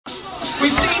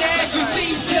We've seen Edge, we've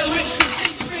seen Dylan, we've seen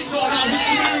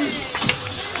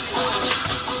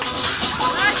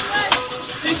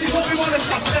this is what we want to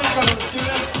see.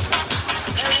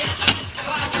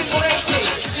 That's in 180.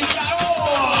 This guy,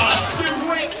 oh, Stu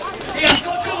whip. He has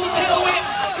got double tail whip.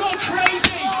 Go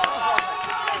crazy.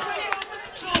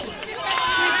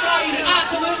 This guy is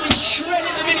absolutely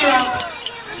shredding the mini ramp.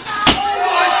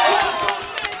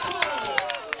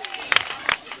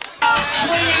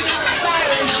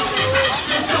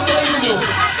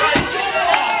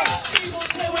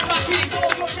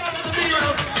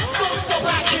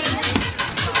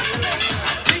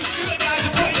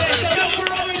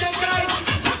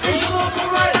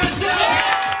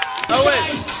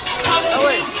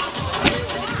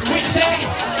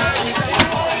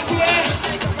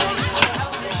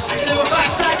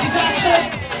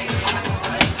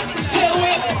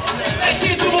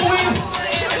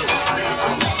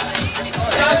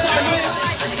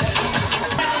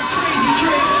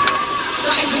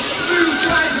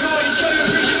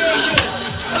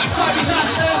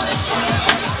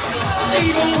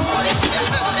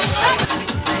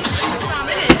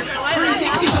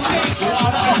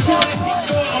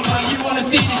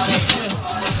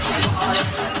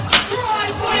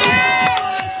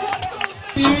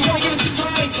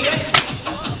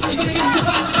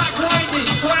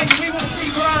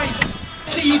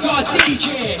 You've got a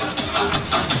DJ.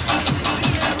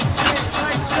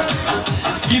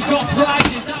 You've got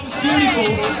prizes. That was beautiful.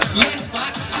 Yes,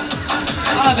 Max.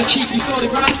 Ah, the cheeky for the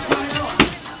grand final.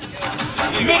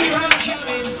 Mini round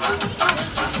champion.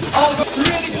 Oh, but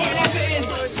really putting effort in.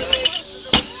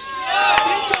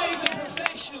 This guy is a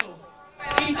professional.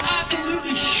 He's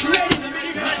absolutely shredding the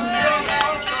mini round.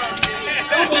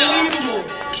 Unbelievable.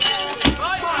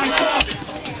 My God.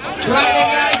 Right then,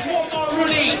 guys. One more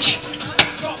run each.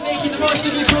 Making the most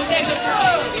of the front end.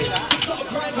 Got a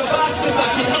grind for basket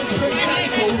back in helps bring the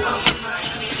vehicle.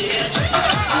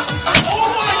 Oh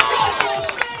my God,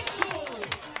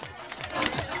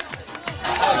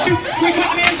 you're mental! We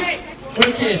got music!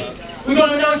 Wicked. We're going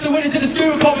to announce the winners of the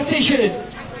school competition.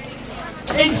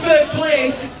 In third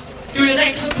place, doing an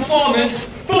excellent performance,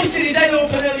 busted his head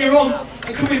open earlier on,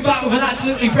 and coming back with an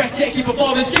absolutely breathtaking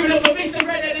performance. Give it up for Mr.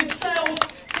 Redhead himself,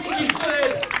 taking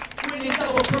third, winning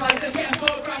himself a prize. Let's get a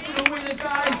photograph of the winners,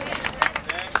 guys.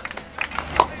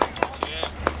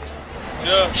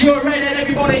 Stuart Redhead,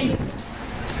 everybody.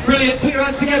 Brilliant. Put your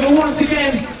hands together once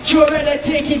again. Stuart Redhead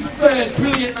taking third.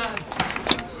 Brilliant, man.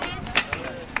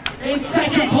 In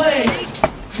second place,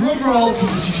 drum roll.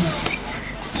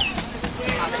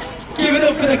 Give it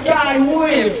up for the guy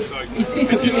with. He's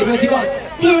disappeared. Where's he gone?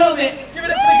 Blue helmet. Give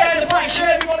it up for the guy in the black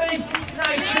shirt, everybody.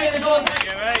 Nice trainers on.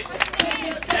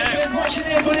 Taking second. What's your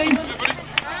name, buddy?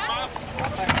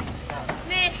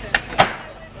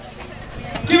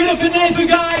 Give it up for Nathan,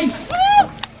 guys!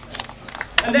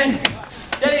 And then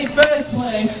in first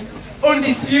place,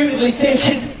 undisputedly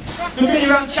taking the mini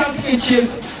round championship,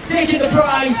 taking the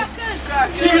prize.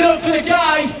 Give it up for the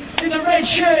guy in the red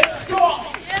shirt,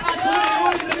 Scott! Absolutely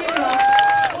winning the mini round.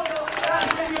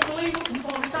 That's an unbelievable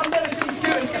performance. I've never seen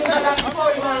Stuart skills like that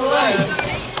before in my life.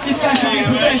 This guy should be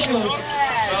professional.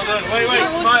 Well done. Wait,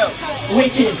 smile.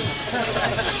 Wicked.